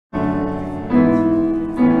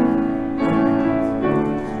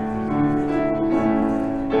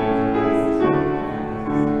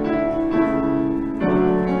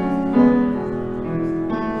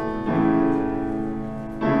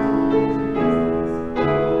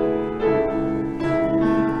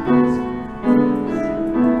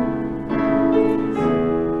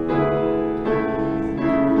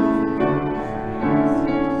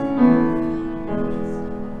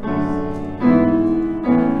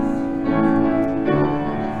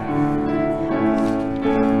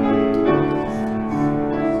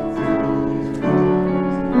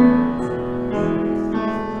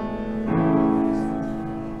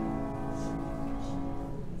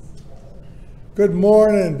Good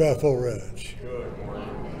morning, Bethel Ridge. Good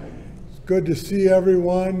morning. It's good to see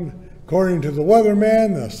everyone. According to the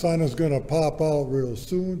weatherman, the sun is going to pop out real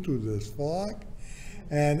soon through this fog.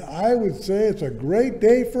 And I would say it's a great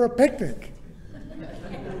day for a picnic.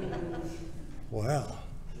 Well,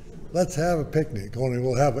 let's have a picnic, only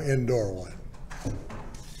we'll have an indoor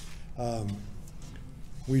one.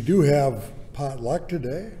 We do have potluck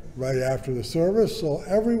today, right after the service, so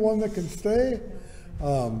everyone that can stay,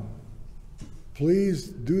 please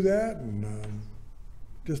do that and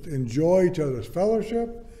just enjoy each other's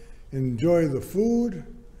fellowship, enjoy the food.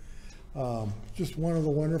 Just one of the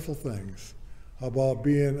wonderful things about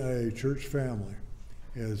being a church family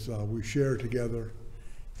is we share together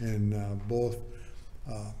in both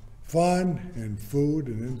fun and food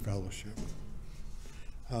and in fellowship.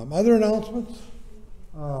 Other announcements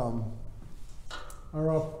are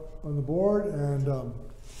up on the board, and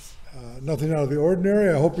nothing out of the ordinary.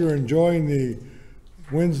 I hope you're enjoying the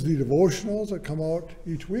Wednesday devotionals that come out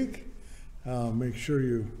each week. Make sure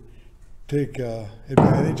you take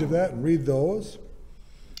advantage of that and read those.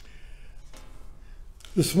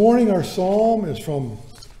 This morning our psalm is from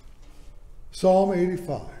Psalm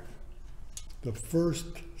 85, the first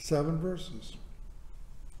 7 verses.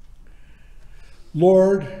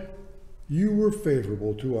 Lord, you were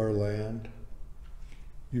favorable to our land.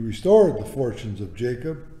 You restored the fortunes of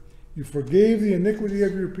Jacob. You forgave the iniquity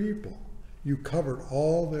of your people. You covered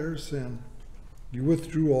all their sin. You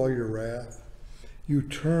withdrew all your wrath. You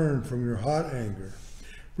turned from your hot anger.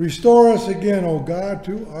 Restore us again, O God,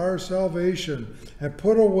 to our salvation, and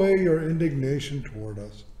put away your indignation toward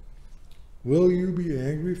us. Will you be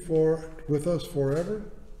angry with us forever?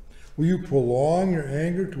 Will you prolong your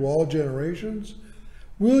anger to all generations?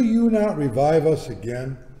 Will you not revive us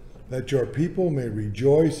again, that your people may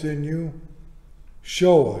rejoice in you?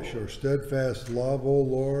 Show us your steadfast love, O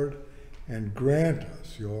Lord, and grant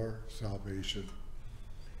us your salvation.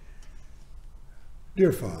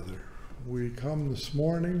 Dear Father, we come this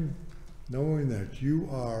morning knowing that you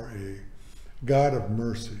are a God of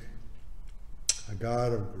mercy, a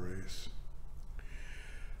God of grace,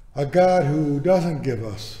 a God who doesn't give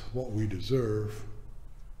us what we deserve,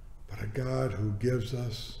 but a God who gives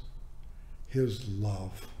us his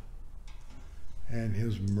love and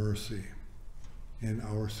his mercy in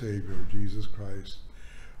our Savior, Jesus Christ.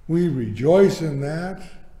 We rejoice in that.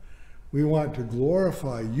 We want to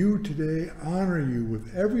glorify you today, honor you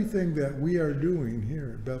with everything that we are doing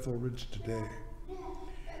here at Bethel Ridge today.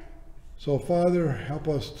 So, Father, help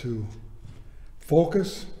us to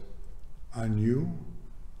focus on you,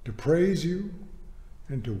 to praise you,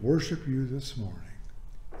 and to worship you this morning.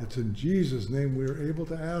 It's in Jesus' name we are able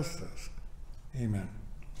to ask this. Amen.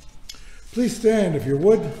 Please stand, if you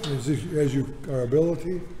would, as our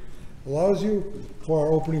ability allows you, for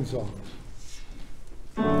our opening songs.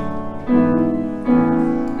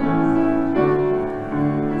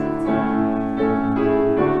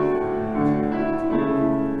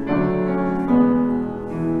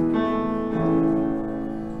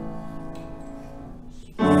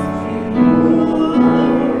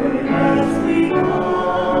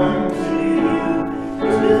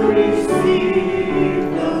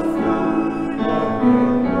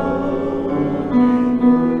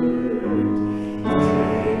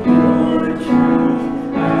 Your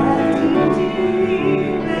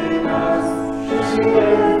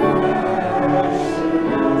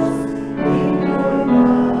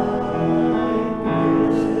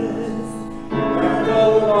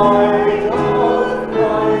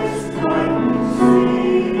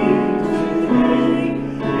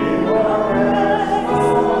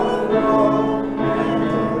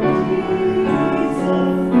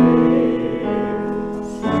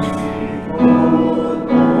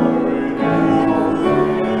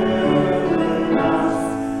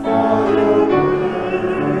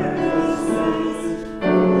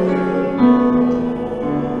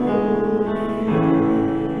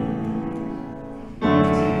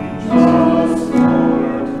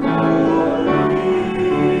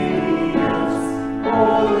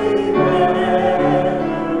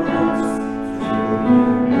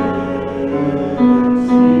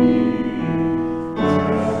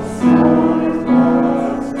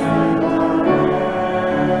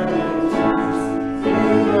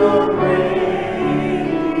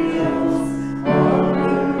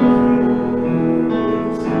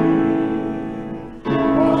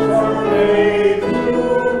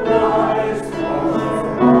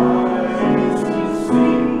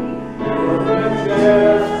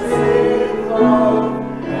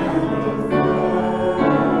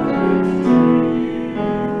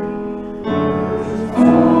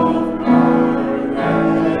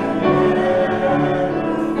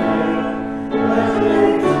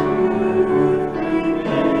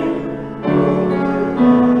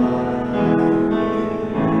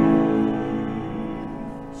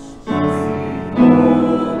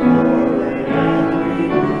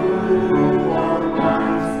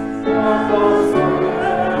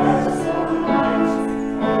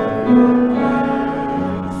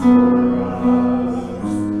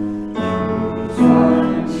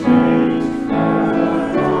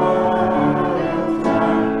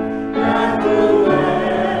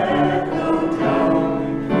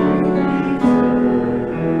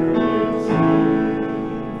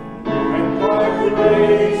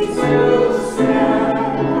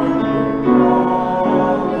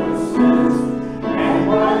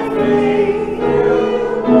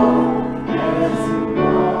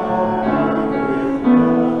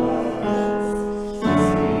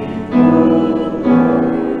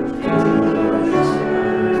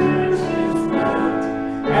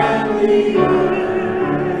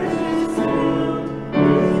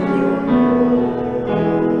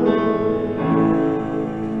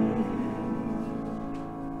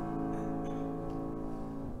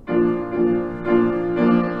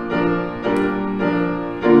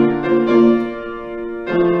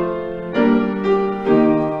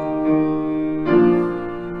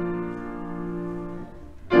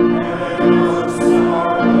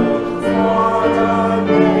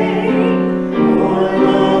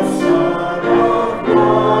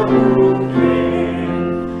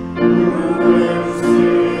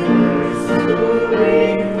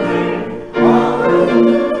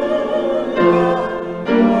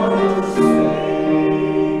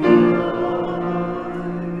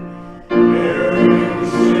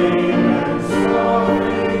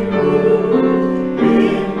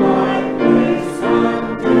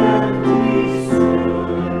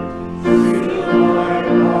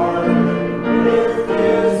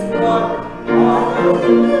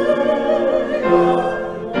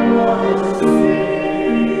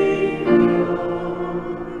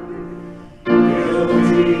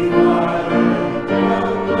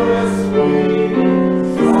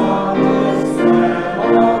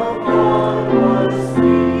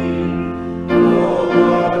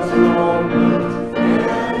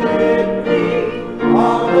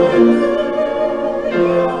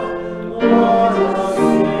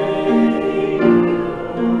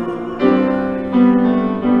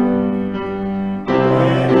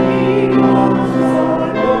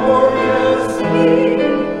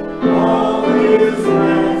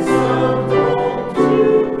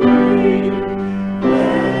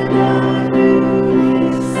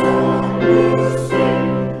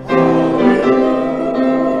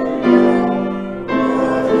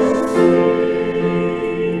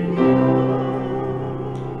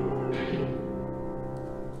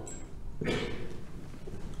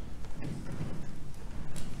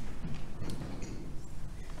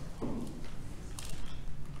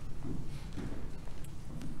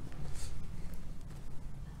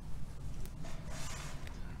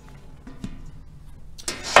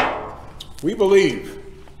We believe.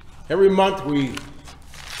 Every month we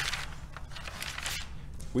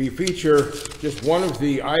feature just one of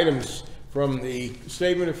the items from the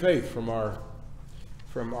Statement of Faith from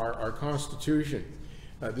our Constitution.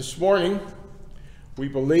 This morning, we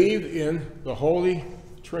believe in the Holy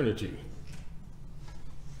Trinity.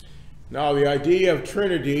 Now, the idea of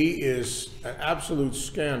Trinity is an absolute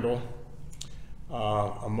scandal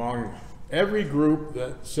among every group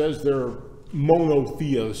that says they're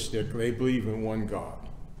monotheistic, they believe in one God.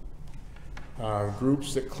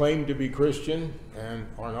 Groups that claim to be Christian and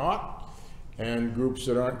are not, and groups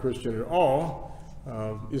that aren't Christian at all,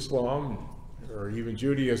 Islam or even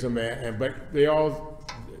Judaism, but they all,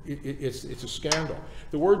 it's a scandal.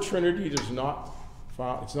 The word Trinity it's not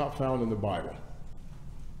found in the Bible.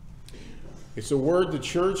 It's a word the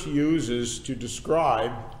church uses to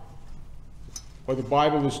describe what the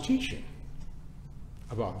Bible is teaching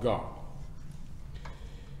about God.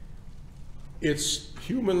 It's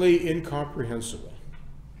humanly incomprehensible.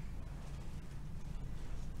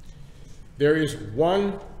 There is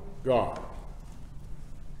one God.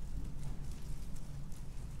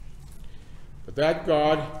 But that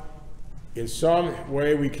God, in some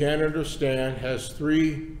way we can't understand, has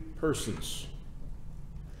three persons,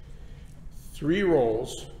 three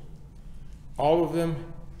roles, all of them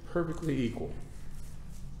perfectly equal.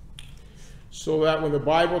 So that when the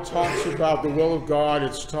Bible talks about the will of God,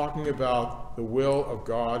 it's talking about the will of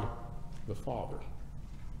God the Father.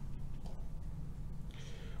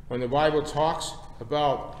 When the Bible talks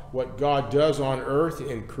about what God does on earth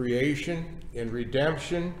in creation, in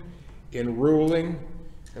redemption, in ruling,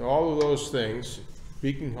 and all of those things,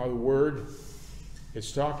 speaking of the Word,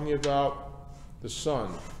 it's talking about the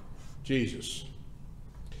Son, Jesus.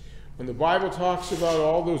 When the Bible talks about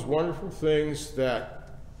all those wonderful things that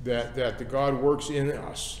the God works in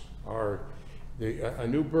us, are a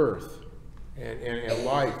new birth and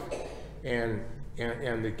life and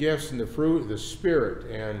the gifts and the fruit of the Spirit,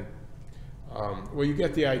 and well, you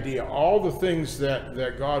get the idea. All the things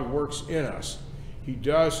that God works in us, he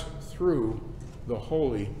does through the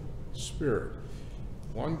Holy Spirit.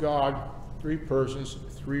 One God, three persons,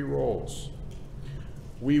 three roles.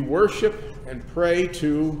 We worship and pray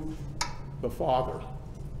to the Father.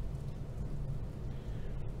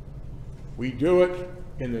 We do it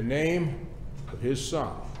in the name of his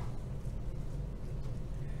Son,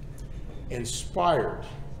 inspired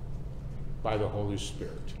by the Holy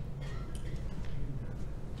Spirit.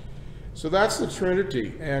 So that's the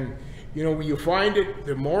Trinity. And You know, you find it,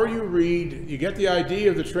 the more you read, you get the idea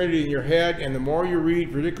of the Trinity in your head, and the more you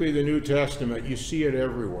read, particularly the New Testament, you see it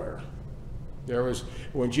everywhere. There was,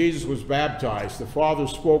 when Jesus was baptized, the Father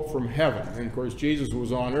spoke from heaven, and of course Jesus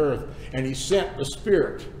was on earth, and he sent the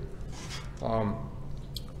Spirit.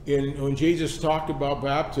 When Jesus talked about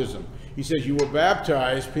baptism, he says, you will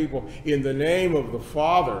baptize people in the name of the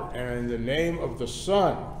Father, and in the name of the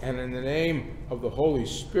Son, and in the name of the Holy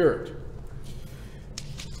Spirit.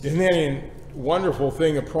 And then, a wonderful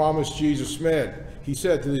thing, a promise Jesus made. He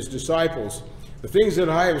said to his disciples, the things that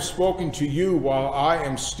I have spoken to you while I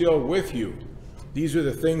am still with you, these are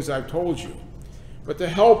the things I've told you. But the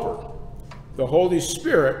Helper, the Holy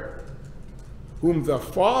Spirit, whom the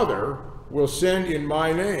Father will send in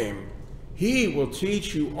my name, he will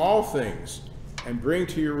teach you all things and bring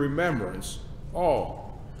to your remembrance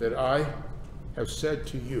all that I have said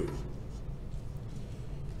to you.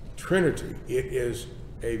 Trinity, it is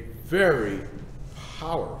a very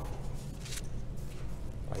powerful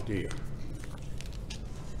idea.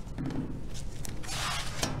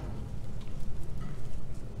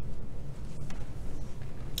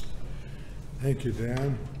 Thank you,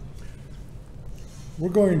 Dan. We're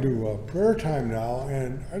going to prayer time now,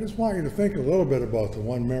 and I just want you to think a little bit about the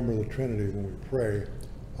one member of the Trinity when we pray,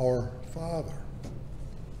 our Father.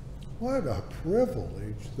 What a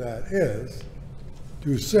privilege that is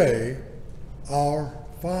to say, our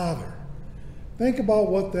Father. Think about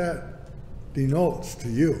what that denotes to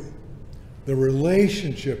you, the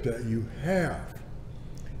relationship that you have.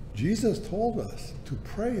 Jesus told us to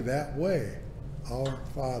pray that way, our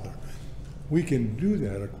Father. We can do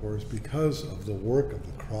that, of course, because of the work of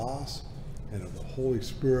the cross and of the Holy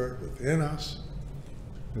Spirit within us.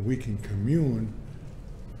 And we can commune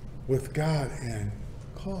with God and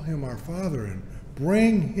call him our Father and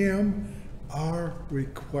bring him our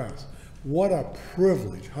requests. What a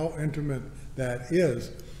privilege, how intimate that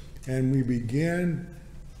is. And we begin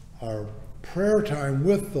our prayer time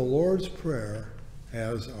with the Lord's Prayer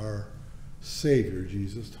as our Savior,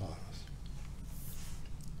 Jesus, taught us.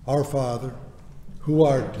 Our Father, who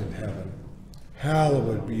art in heaven,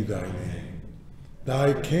 hallowed be thy name.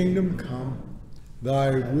 Thy kingdom come,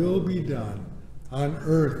 thy will be done, on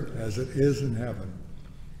earth as it is in heaven.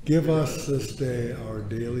 Give us this day our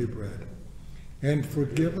daily bread, and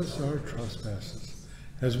forgive us our trespasses,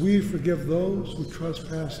 as we forgive those who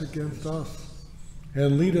trespass against us.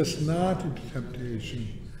 And lead us not into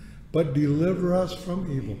temptation, but deliver us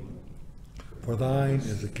from evil. For thine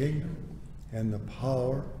is the kingdom, and the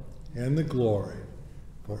power, and the glory,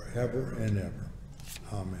 forever and ever.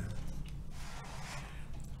 Amen.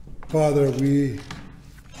 Father, we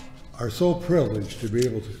are so privileged to be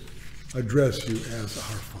able to address you as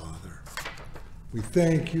our Father. We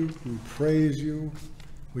thank you, we praise you,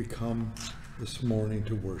 we come this morning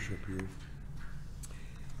to worship you.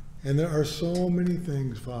 And there are so many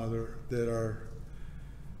things, Father, that are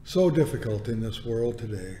so difficult in this world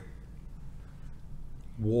today.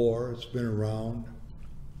 War, it's been around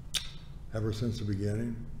ever since the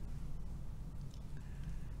beginning.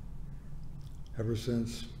 Ever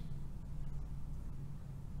since,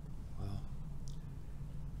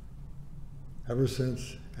 ever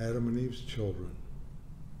since Adam and Eve's children.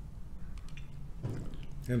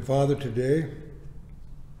 And Father, today,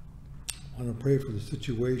 I want to pray for the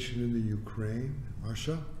situation in the Ukraine,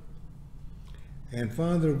 Russia. And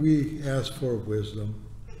Father, we ask for wisdom.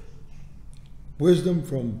 Wisdom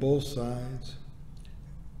from both sides.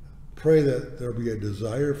 Pray that there'll be a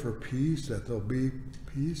desire for peace, that there'll be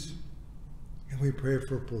peace. And we pray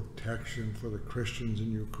for protection for the Christians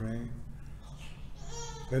in Ukraine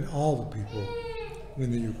and all the people in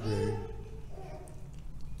the Ukraine.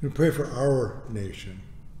 We pray for our nation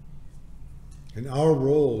and our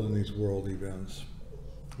role in these world events,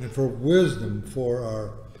 and for wisdom for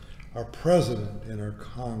our president and our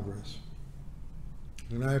Congress.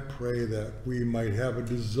 And I pray that we might have a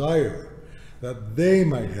desire, that they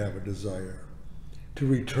might have a desire to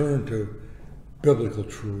return to biblical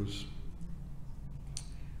truths. I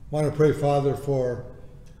want to pray, Father, for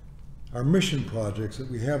our mission projects that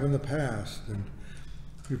we have in the past. And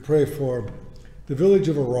we pray for the village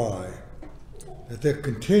of Arai, that they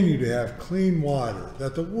continue to have clean water,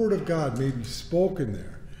 that the word of God may be spoken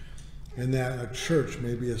there, and that a church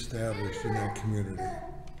may be established in that community.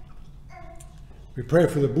 We pray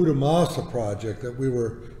for the Buddha Masa project that we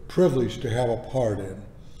were privileged to have a part in,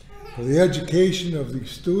 for the education of the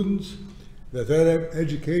students, that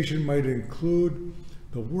education might include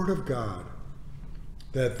the Word of God,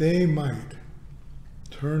 that they might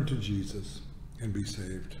turn to Jesus and be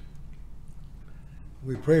saved.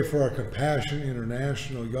 We pray for our Compassion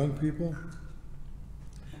International young people,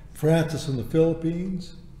 Francis in the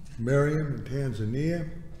Philippines, Miriam in Tanzania,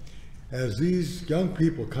 as these young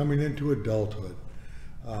people coming into adulthood.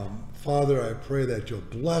 Father, I pray that you'll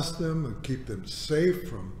bless them and keep them safe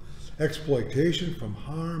from exploitation, from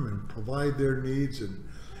harm, and provide their needs. And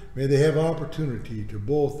may they have opportunity to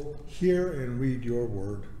both hear and read your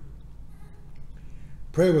word.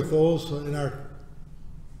 Pray with those in our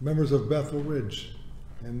members of Bethel Ridge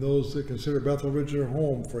and those that consider Bethel Ridge their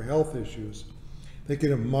home for health issues.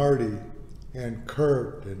 Thinking of Marty and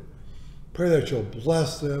Kurt, and pray that you'll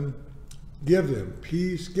bless them, give them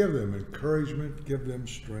peace, give them encouragement, give them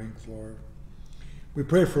strength, Lord. We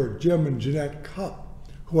pray for Jim and Jeanette Cupp,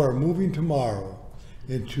 who are moving tomorrow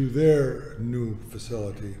into their new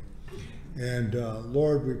facility. And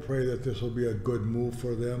Lord, we pray that this will be a good move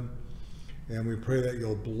for them. And we pray that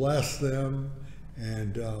you'll bless them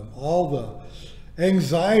and all the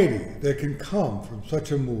anxiety that can come from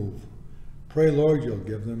such a move. Pray, Lord, you'll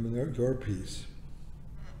give them your peace.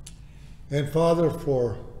 And Father,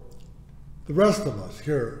 for the rest of us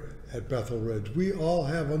here at Bethel Ridge, we all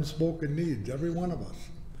have unspoken needs, every one of us.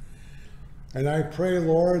 And I pray,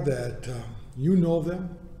 Lord, that you know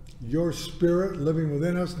them. Your Spirit living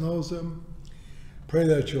within us knows them. Pray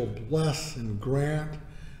that you'll bless and grant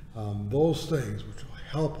those things which will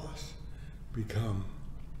help us become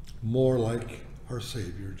more like our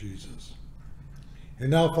Savior, Jesus. And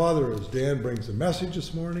now, Father, as Dan brings the message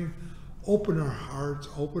this morning, open our hearts,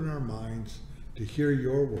 open our minds to hear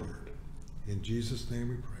your word. In Jesus' name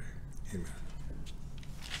we pray. Amen.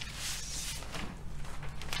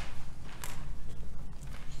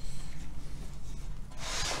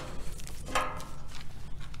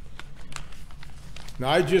 Now,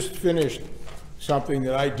 I just finished something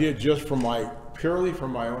that I did just purely for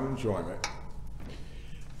my own enjoyment.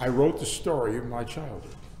 I wrote the story of my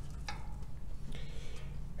childhood.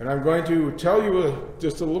 And I'm going to tell you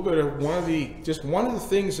just a little bit of one of the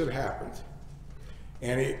things that happened.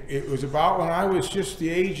 And it was about when I was just the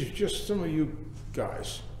age of just some of you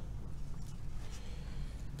guys.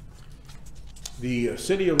 The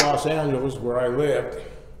city of Los Angeles, where I lived,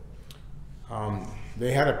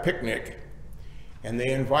 they had a picnic, and they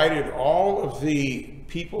invited all of the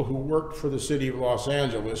people who worked for the city of Los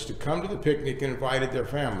Angeles to come to the picnic and invited their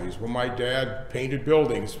families. Well, my dad painted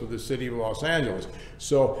buildings for the city of Los Angeles.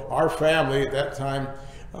 So our family at that time,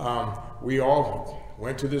 we all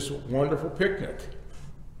went to this wonderful picnic.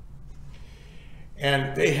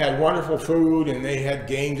 And they had wonderful food, and they had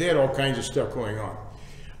games, they had all kinds of stuff going on.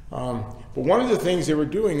 But one of the things they were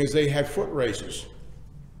doing is they had foot races.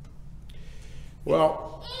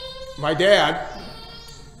 Well, my dad,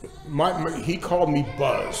 he called me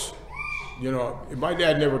Buzz. You know, my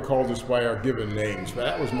dad never called us by our given names, but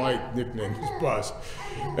that was my nickname, was Buzz.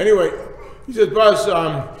 Anyway, he said, Buzz,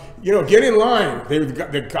 you know, get in line.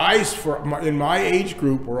 The guys in my age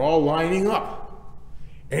group were all lining up.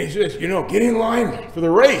 And he says, you know, get in line for the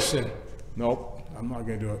race. And nope, I'm not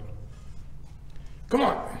going to do it. Come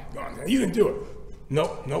on, you can do it.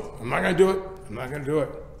 Nope, I'm not going to do it. I'm not going to do it.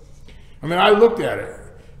 I mean, I looked at it.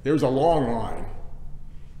 There was a long line.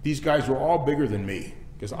 These guys were all bigger than me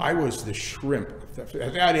because I was the shrimp.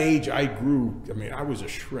 At that age, I was a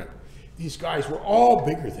shrimp. These guys were all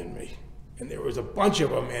bigger than me. And there was a bunch of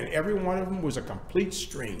them, and every one of them was a complete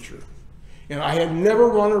stranger. And I had never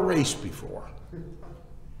run a race before.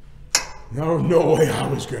 No way I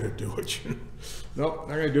was going to do it. Nope,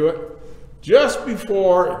 not going to do it. Just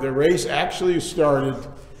before the race actually started,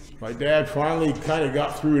 my dad finally kind of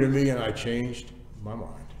got through to me, and I changed my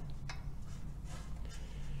mind.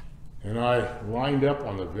 And I lined up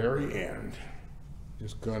on the very end,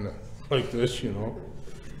 just kind of like this, you know.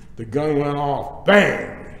 The gun went off,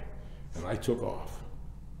 bang, and I took off.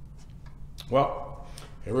 Well,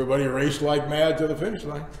 everybody raced like mad to the finish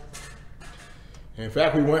line. And in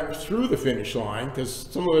fact, we went through the finish line because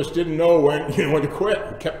some of us didn't know when to quit.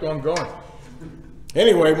 We kept on going.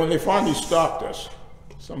 Anyway, when they finally stopped us,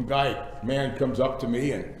 some man comes up to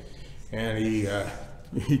me, and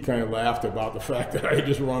he kind of laughed about the fact that I had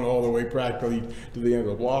just run all the way practically to the end of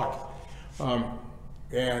the block.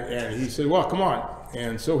 And he said, well, come on.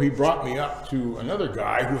 And so he brought me up to another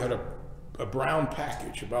guy who had a brown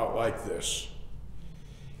package about like this.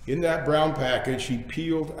 In that brown package, he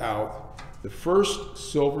peeled out the first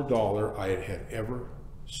silver dollar I had ever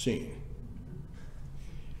seen.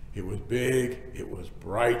 It was big, it was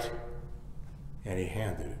bright, and he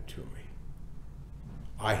handed it to me.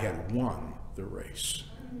 I had won the race.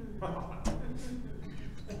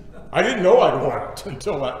 I didn't know I'd won it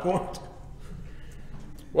until that point.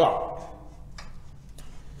 Well,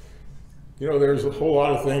 you know, there's a whole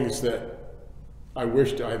lot of things that I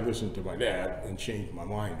wished I had listened to my dad and changed my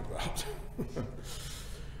mind about.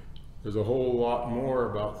 There's a whole lot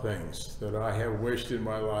more about things that I have wished in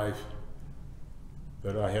my life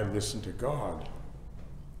that I had listened to God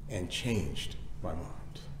and changed my mind.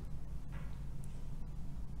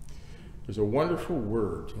 There's a wonderful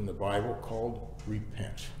word in the Bible called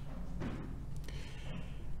repent.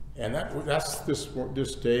 And that's this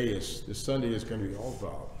Sunday is going to be all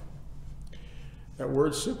about. That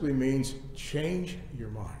word simply means change your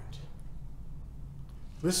mind.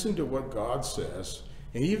 Listen to what God says,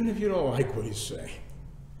 and even if you don't like what he's saying,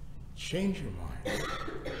 change your mind.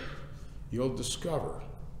 You'll discover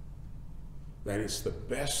that it's the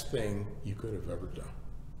best thing you could have ever done.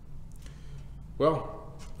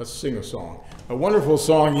 Well, let's sing a song. A wonderful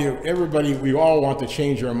song. Everybody, we all want to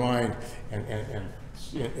change our mind, and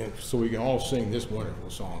so we can all sing this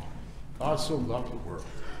wonderful song. God so loved the world.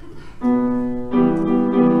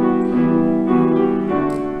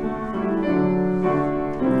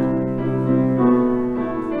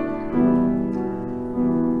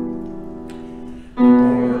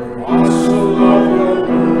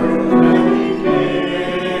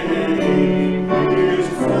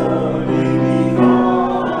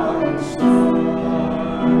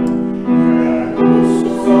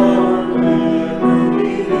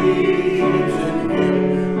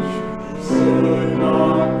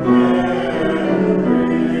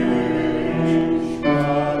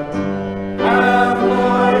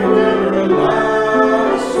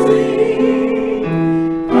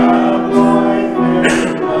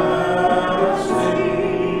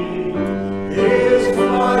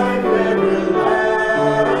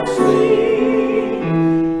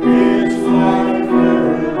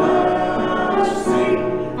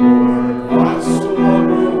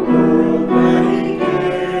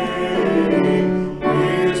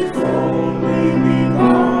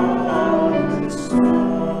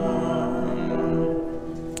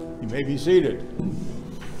 Be seated.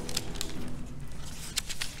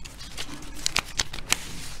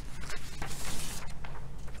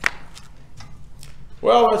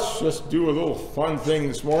 Well, let's just do a little fun thing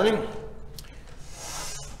this morning.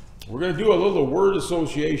 We're going to do a little word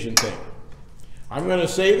association thing. I'm going to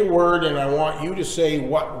say the word, and I want you to say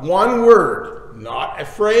what one word, not a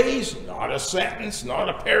phrase, not a sentence, not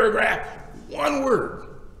a paragraph, one word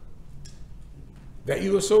that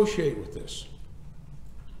you associate with this.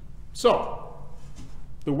 So,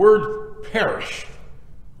 the word perish.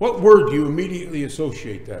 What word do you immediately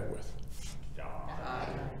associate that with? God.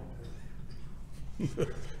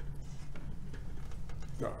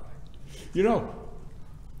 You know,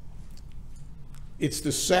 it's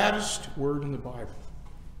the saddest word in the Bible.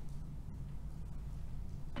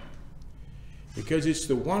 Because it's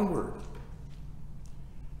the one word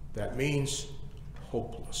that means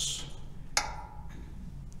hopeless.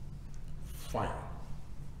 Final.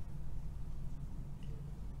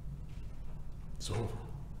 It's over.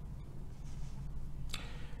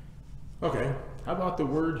 Okay, how about the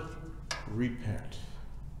word repent?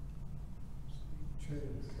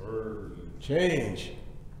 Change.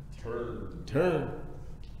 Turn.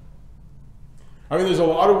 I mean, there's a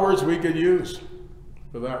lot of words we could use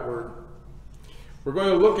for that word. We're going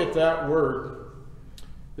to look at that word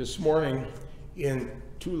this morning in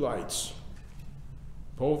two lights.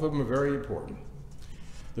 Both of them are very important.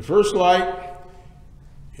 The first light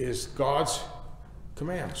is God's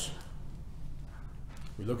commands.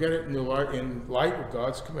 We look at it in light of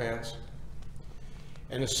God's commands.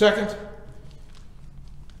 And the second,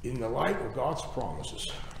 in the light of God's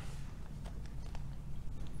promises.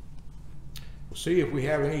 We'll see if we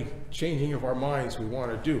have any changing of our minds we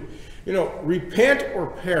want to do. You know, repent or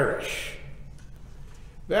perish.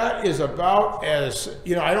 That is about as,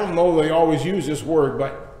 I don't know they always use this word,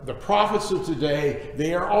 but the prophets of today,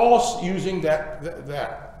 they are all using that.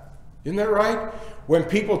 Isn't that right? When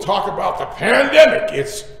people talk about the pandemic,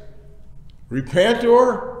 it's repent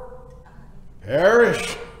or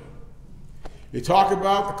perish. They talk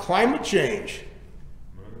about the climate change.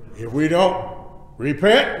 If we don't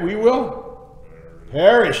repent, we will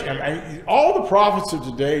perish. And all the prophets of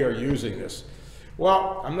today are using this.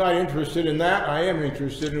 Well, I'm not interested in that. I am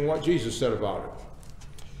interested in what Jesus said about it.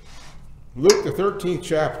 Luke, the 13th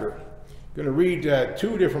chapter. I'm going to read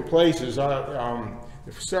two different places.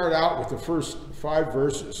 Start out with the first 5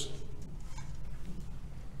 verses.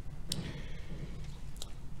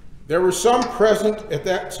 There were some present at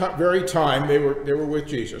that very time, they were with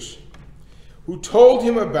Jesus, who told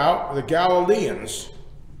him about the Galileans.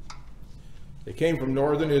 They came from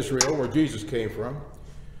northern Israel, where Jesus came from,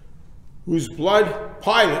 whose blood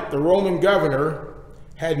Pilate, the Roman governor,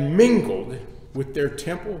 had mingled with their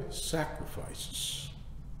temple sacrifices.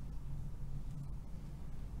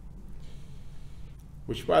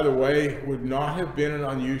 Which, by the way, would not have been an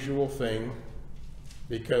unusual thing,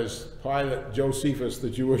 because Pilate, Josephus, the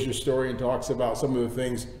Jewish historian, talks about some of the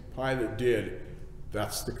things Pilate did.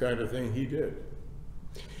 That's the kind of thing he did.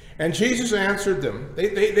 And Jesus answered them.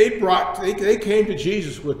 They came to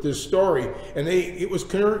Jesus with this story, and it was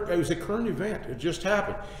a current event. It just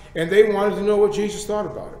happened. And they wanted to know what Jesus thought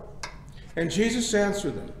about it. And Jesus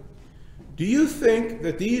answered them, "Do you think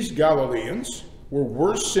that these Galileans were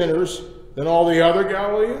worse sinners than all the other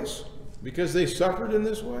Galileans because they suffered in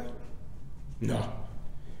this way? No.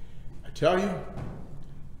 I tell you,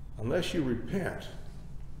 unless you repent,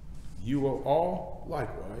 you will all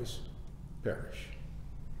likewise perish."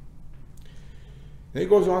 And he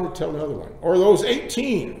goes on to tell another one. "Or those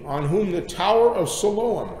 18 on whom the tower of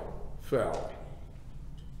Siloam fell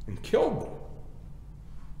and killed them.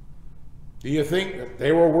 Do you think that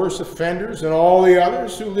they were worse offenders than all the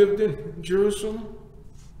others who lived in Jerusalem?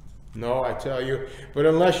 No, I tell you, but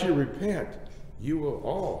unless you repent, you will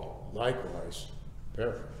all likewise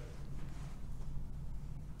perish."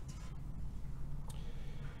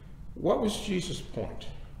 What was Jesus' point?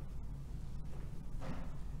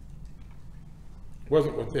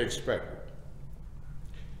 Wasn't what they expected.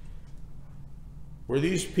 Were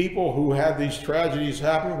these people who had these tragedies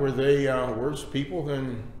happen, were they worse people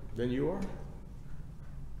than you are?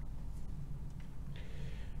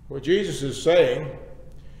 What Jesus is saying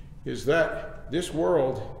is that this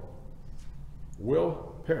world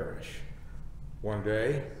will perish one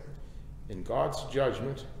day in God's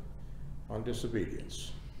judgment on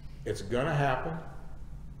disobedience. It's going to happen.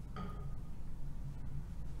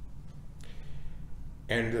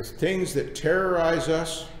 And the things that terrorize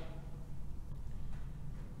us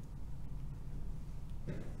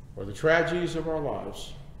are the tragedies of our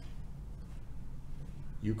lives.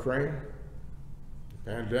 Ukraine,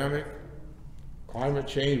 pandemic, climate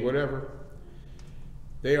change, whatever.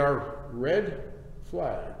 They are red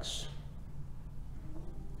flags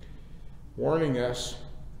warning us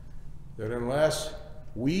that unless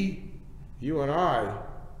we, you and I,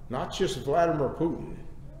 not just Vladimir Putin,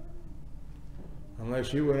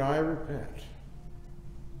 unless you and I repent,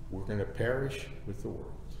 we're going to perish with the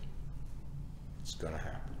world. It's going to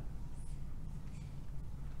happen.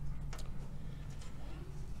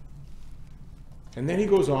 And then he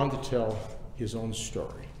goes on to tell his own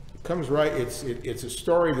story. It comes right, it's a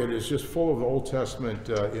story that is just full of Old Testament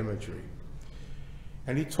imagery.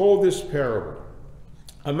 And he told this parable.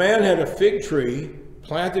 A man had a fig tree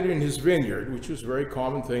planted in his vineyard, which was a very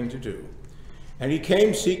common thing to do. And he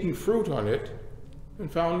came seeking fruit on it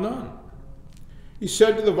and found none. He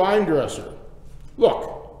said to the vine dresser,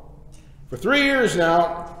 "Look, for 3 years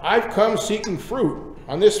now, I've come seeking fruit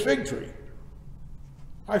on this fig tree.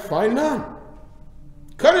 I find none.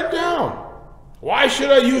 Cut it down. Why should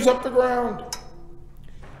I use up the ground?"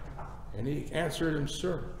 And he answered him,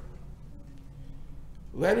 "Sir,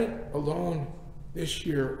 let it alone this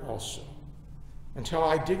year also, until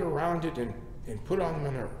I dig around it and put on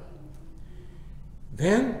manure.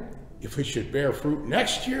 Then, if it should bear fruit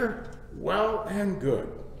next year, well and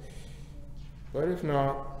good. But if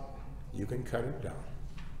not, you can cut it down."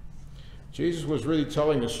 Jesus was really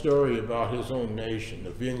telling a story about his own nation,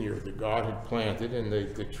 the vineyard that God had planted, and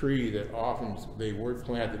the tree that often they were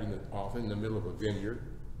planted often in the middle of a vineyard.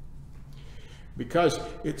 Because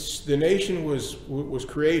the nation was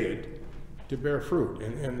created to bear fruit,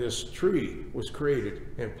 and this tree was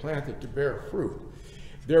created and planted to bear fruit.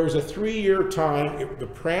 There was a 3-year time. The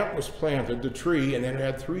plant was planted, the tree, and then it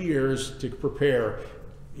had 3 years to prepare.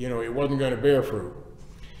 It wasn't going to bear fruit.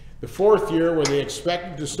 The 4th year, where they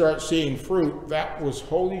expected to start seeing fruit, that was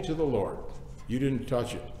holy to the Lord. You didn't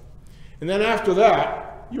touch it. And then after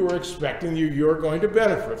that, you were expecting you were going to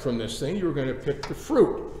benefit from this thing. You were going to pick the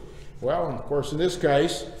fruit. Well, of course, in this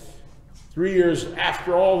case, 3 years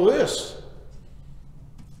after all this,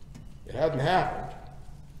 it hadn't happened.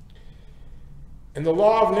 And the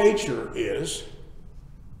law of nature is,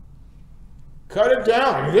 cut it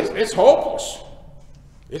down. It's hopeless.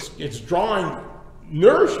 It's drawing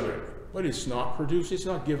nourishment, but it's not produced. It's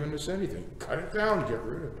not giving us anything. Cut it down, get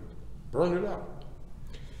rid of it, burn it up.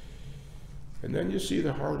 And then you see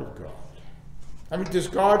the heart of God. I mean, does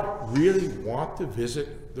God really want to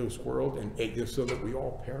visit this world and so that we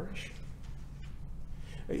all perish?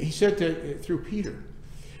 He said through Peter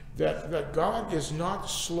that God is not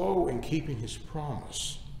slow in keeping his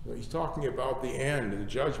promise. He's talking about the end and the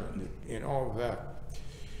judgment and all of that.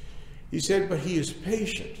 He said, but he is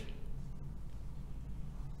patient.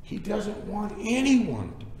 He doesn't want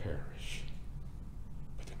anyone to perish,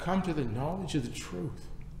 but to come to the knowledge of the truth.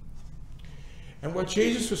 And what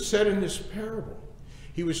Jesus was said in this parable,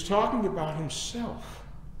 he was talking about himself,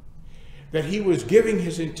 that he was giving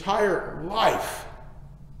his entire life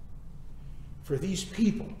for these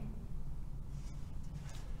people,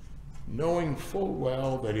 knowing full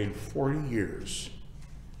well that in 40 years,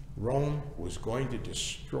 Rome was going to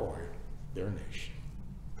destroy their nation.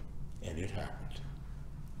 And it happened.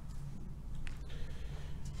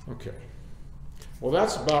 Okay. Well,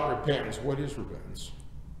 that's about repentance. What is repentance?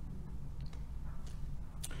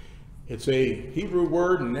 It's a Hebrew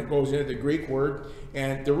word, and it goes into the Greek word.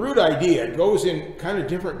 And the root idea goes in kind of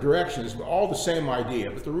different directions, but all the same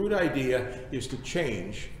idea. But the root idea is to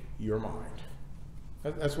change your mind.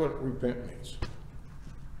 That's what repent means.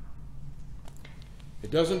 It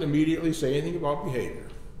doesn't immediately say anything about behavior.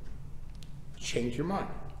 Change your mind.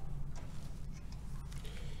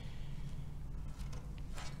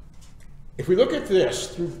 If we look at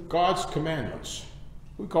this through God's commandments,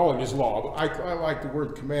 we call it his law, but I like the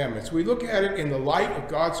word commandments. We look at it in the light of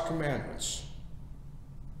God's commandments.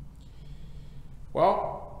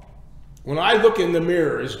 Well, when I look in the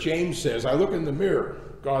mirror, as James says, I look in the mirror,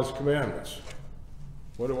 God's commandments.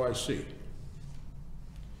 What do I see?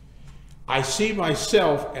 I see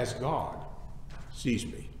myself as God sees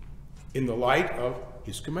me, in the light of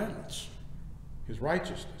his commandments, his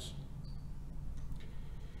righteousness.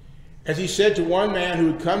 As he said to one man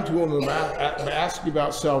who had come to him asking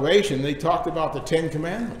about salvation, they talked about the 10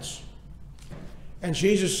 Commandments. And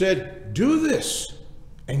Jesus said, do this,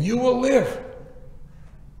 and you will live.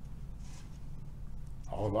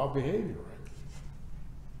 All about behavior, right?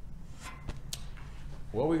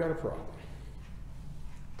 Well, we got a problem.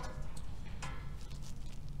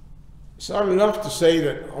 It's not enough to say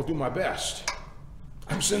that I'll do my best.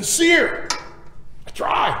 I'm sincere. I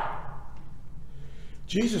try.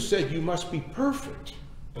 Jesus said you must be perfect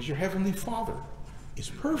as your heavenly Father is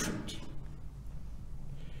perfect.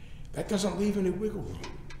 That doesn't leave any wiggle room.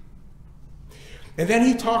 And then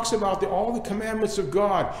he talks about all the commandments of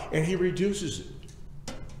God, and he reduces it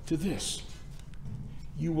to this.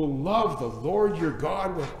 You will love the Lord your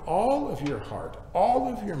God with all of your heart,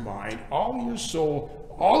 all of your mind, all of your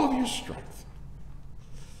soul, all of your strength.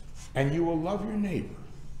 And you will love your neighbor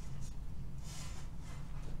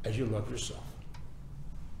as you love yourself.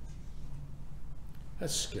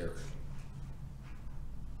 That's scary.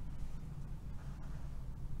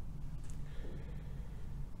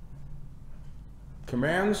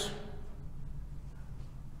 Commands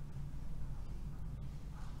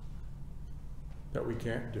that we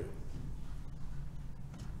can't do.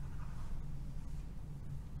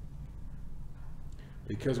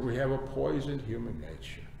 Because we have a poisoned human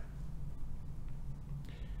nature.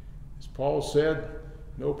 As Paul said,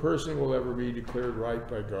 no person will ever be declared right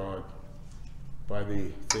by God by the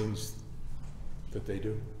things that they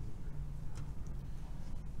do.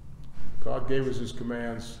 God gave us his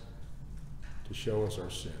commands to show us our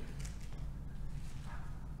sin.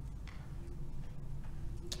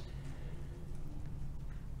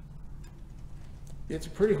 It's a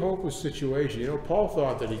pretty hopeless situation. You know, Paul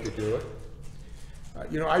thought that he could do it.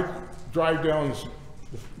 I drive down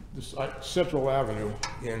this Central Avenue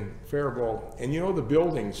in Faribault, and you know the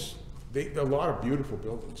buildings, a lot of beautiful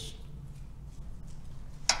buildings.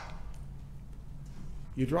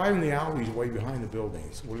 You drive in the alleys way behind the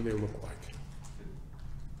buildings. What do they look like?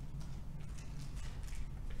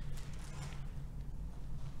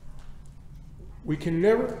 We can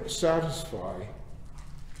never satisfy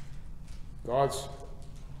God's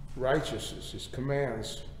righteousness, his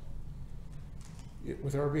commands,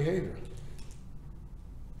 with our behavior.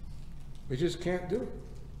 We just can't do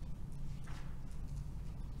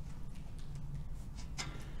it.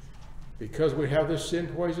 Because we have this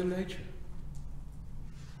sin-poisoned nature.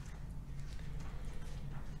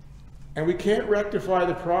 And we can't rectify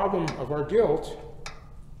the problem of our guilt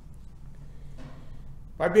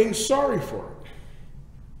by being sorry for it.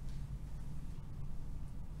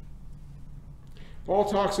 Paul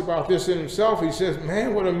talks about this in himself. He says,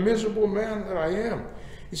 man, what a miserable man that I am.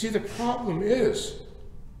 You see, the problem is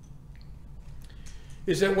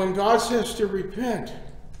that when God says to repent,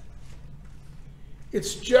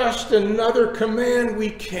 it's just another command we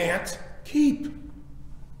can't keep.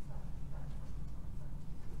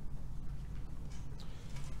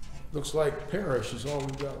 Looks like perish is all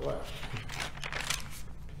we've got left.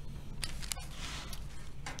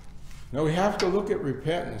 Now we have to look at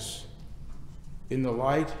repentance in the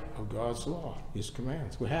light of God's law, his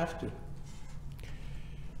commands. We have to.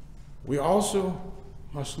 We also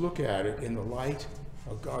must look at it in the light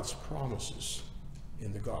of God's promises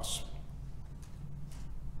in the gospel.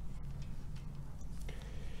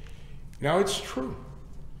 Now, it's true.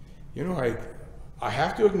 You know, I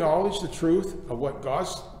have to acknowledge the truth of what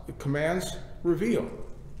God's commands reveal,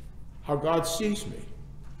 how God sees me.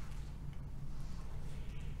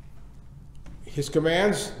 His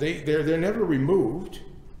commands, they're never removed.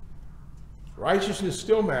 Righteousness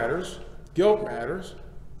still matters. Guilt matters.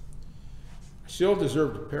 I still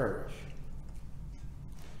deserve to perish.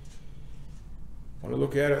 When I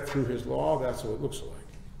look at it through his law, that's what it looks like.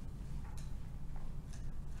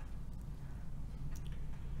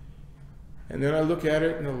 And then I look at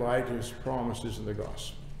it in the light of his promises in the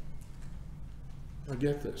gospel. Now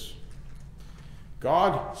get this.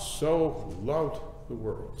 God so loved the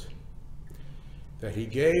world that he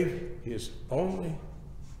gave his only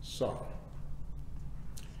Son,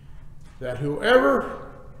 that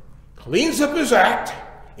whoever cleans up his act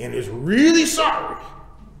and is really sorry,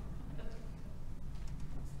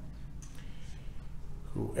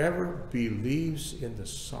 whoever believes in the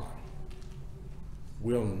Son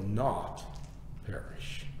will not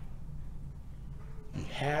perish. He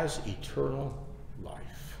has eternal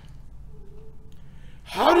life.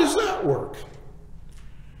 How does that work?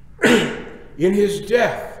 In his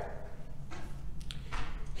death,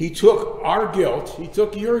 he took our guilt, he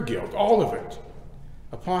took your guilt, all of it,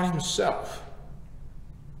 upon himself.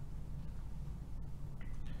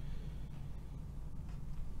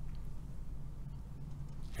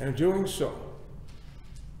 And in doing so,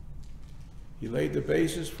 he laid the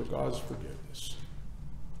basis for God's forgiveness.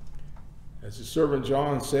 As the servant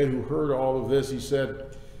John said, who heard all of this, he said,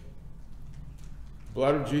 "The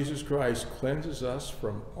blood of Jesus Christ cleanses us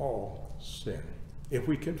from all sin, if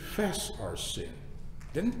we confess our sin."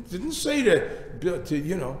 Didn't say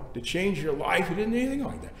to change your life. It didn't do anything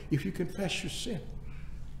like that. If you confess your sin,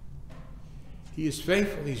 he is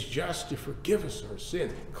faithful. He's just to forgive us our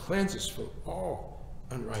sin, cleanse us from all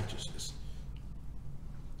unrighteousness.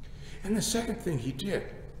 And the second thing he did,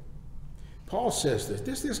 Paul says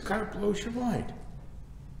this kind of blows your mind.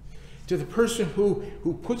 To the person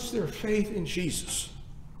who puts their faith in Jesus,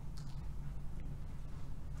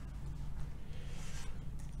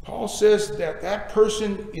 Paul says that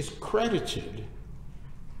person is credited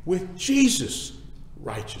with Jesus'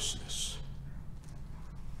 righteousness.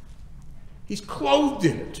 He's clothed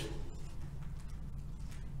in it.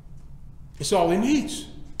 It's all he needs.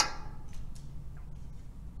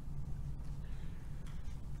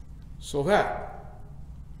 So that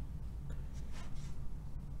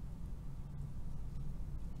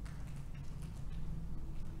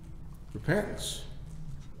repentance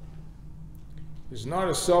is not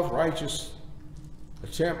a self-righteous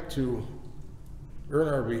attempt to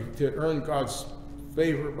earn God's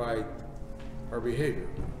favor by our behavior.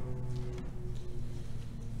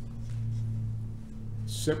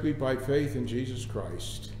 Simply by faith in Jesus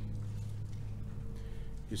Christ.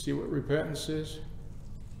 You see what repentance is?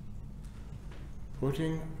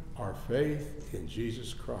 Putting our faith in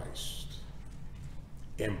Jesus Christ,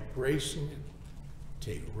 embracing it,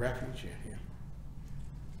 take refuge in him.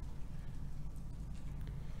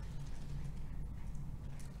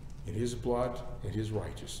 In his blood and his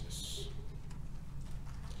righteousness.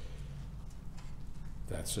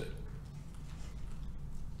 That's it.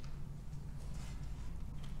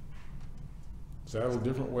 Is that a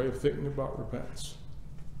different way of thinking about repentance?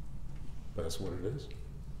 But that's what it is.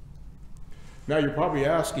 Now you're probably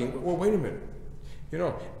asking, well, wait a minute. You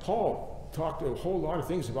know, Paul talked a whole lot of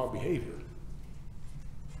things about behavior.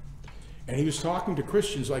 And he was talking to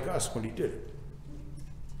Christians like us when he did it.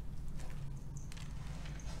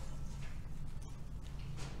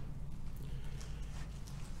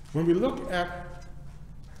 When we look at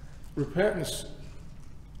repentance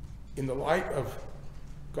in the light of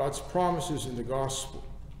God's promises in the gospel,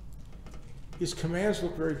 his commands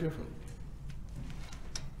look very different.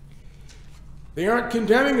 They aren't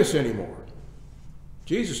condemning us anymore.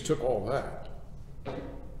 Jesus took all that.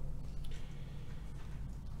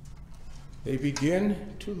 They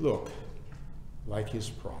begin to look like his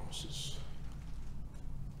promises.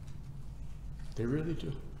 They really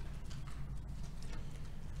do.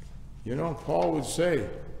 You know, Paul would say,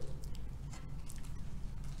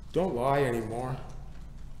 don't lie anymore.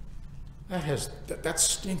 That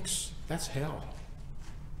stinks. That's hell.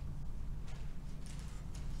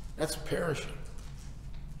 That's perishing.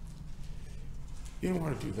 You don't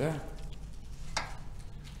want to do that.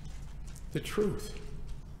 The truth.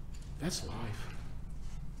 That's life.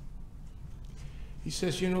 He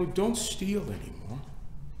says, you know, don't steal anymore.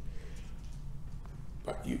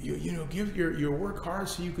 But you know, give your work hard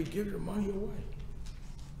so you could give your money away.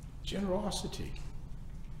 Generosity.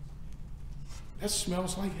 That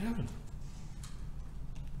smells like heaven.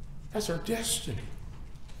 That's our destiny.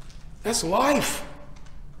 That's life.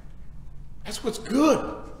 That's what's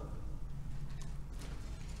good.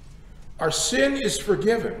 Our sin is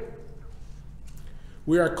forgiven.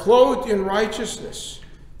 We are clothed in righteousness.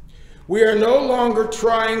 We are no longer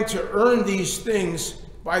trying to earn these things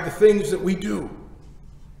by the things that we do.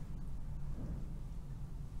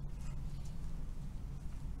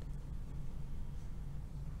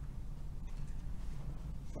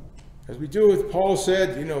 As we do with Paul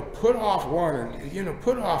said, put off one and,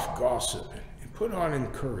 put off gossip and put on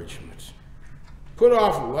encouragement. Put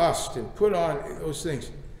off lust and put on those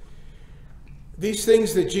things. These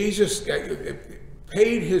things that Jesus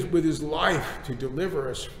paid with his life to deliver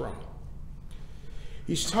us from.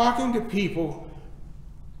 He's talking to people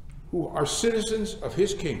who are citizens of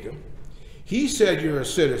his kingdom. He said you're a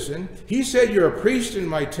citizen. He said you're a priest in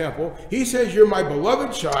my temple. He says you're my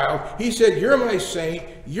beloved child. He said you're my saint.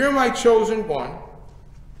 You're my chosen one.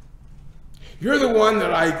 You're the one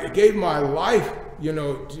that I gave my life,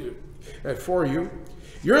 for you.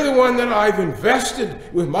 You're the one that I've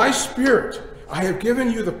invested with my spirit. I have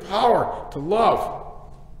given you the power to love.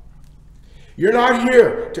 You're not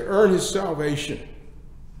here to earn his salvation.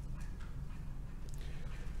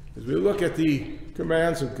 As we look at the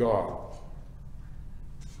commands of God,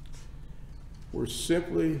 we're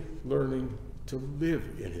simply learning to live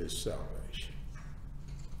in his salvation.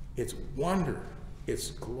 It's wonder,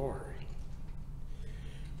 it's glory.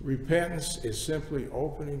 Repentance is simply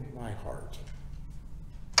opening my heart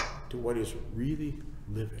to what is really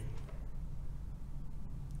living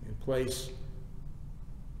in place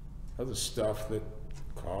of the stuff that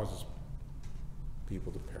causes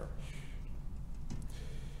people to perish.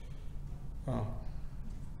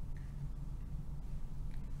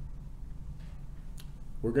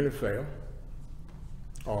 We're going to fail.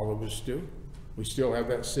 All of us do. We still have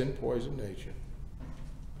that sin-poisoned nature.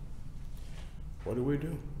 What do?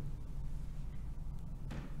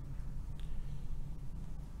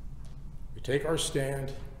 We take our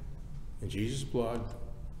stand in Jesus' blood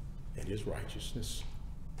and his righteousness,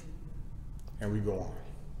 and we go on.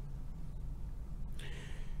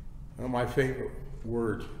 Well, my favorite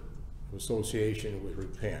word of association with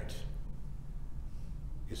repent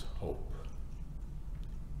is hope.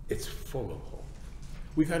 It's full of hope.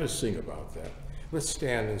 We've got to sing about that. Let's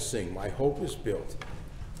stand and sing. My hope is built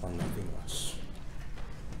on nothing less.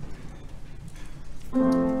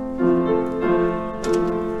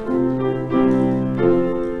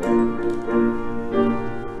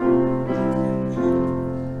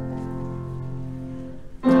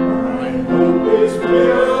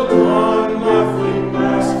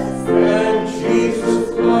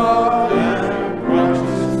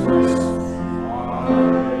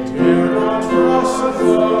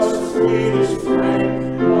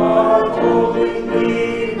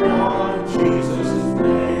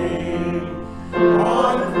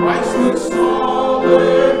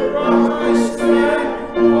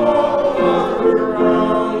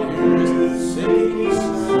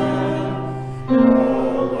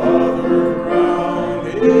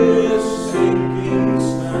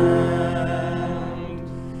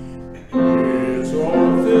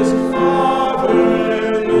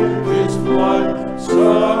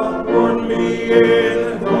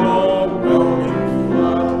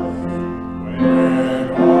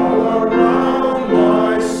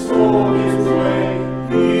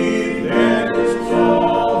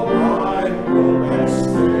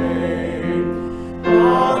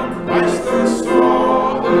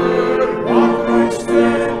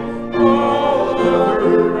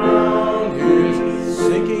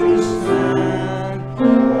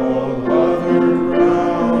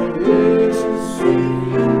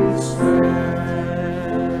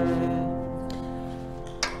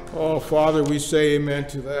 Father, we say amen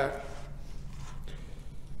to that.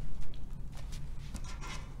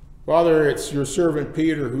 Father, it's your servant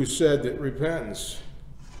Peter who said that repentance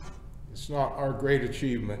is not our great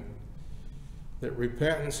achievement, that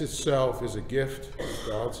repentance itself is a gift of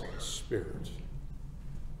God's Spirit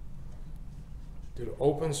that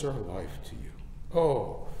opens our life to you.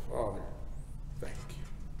 Oh, Father, thank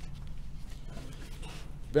you.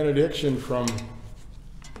 Benediction from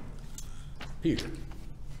Peter.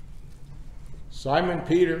 Simon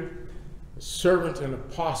Peter, a servant and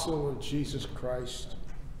apostle of Jesus Christ,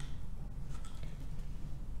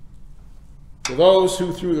 to those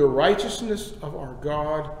who through the righteousness of our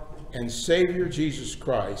God and Savior Jesus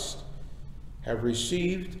Christ have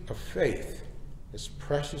received a faith as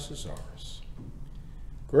precious as ours.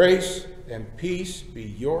 Grace and peace be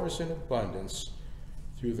yours in abundance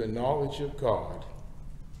through the knowledge of God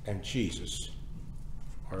and Jesus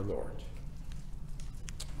our Lord.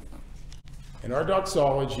 And our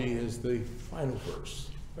doxology is the final verse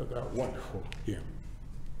of that wonderful hymn.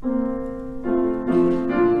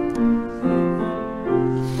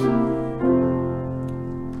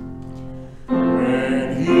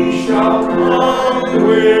 When he shall come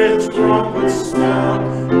with trumpet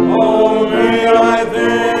sound, oh, may I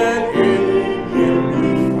then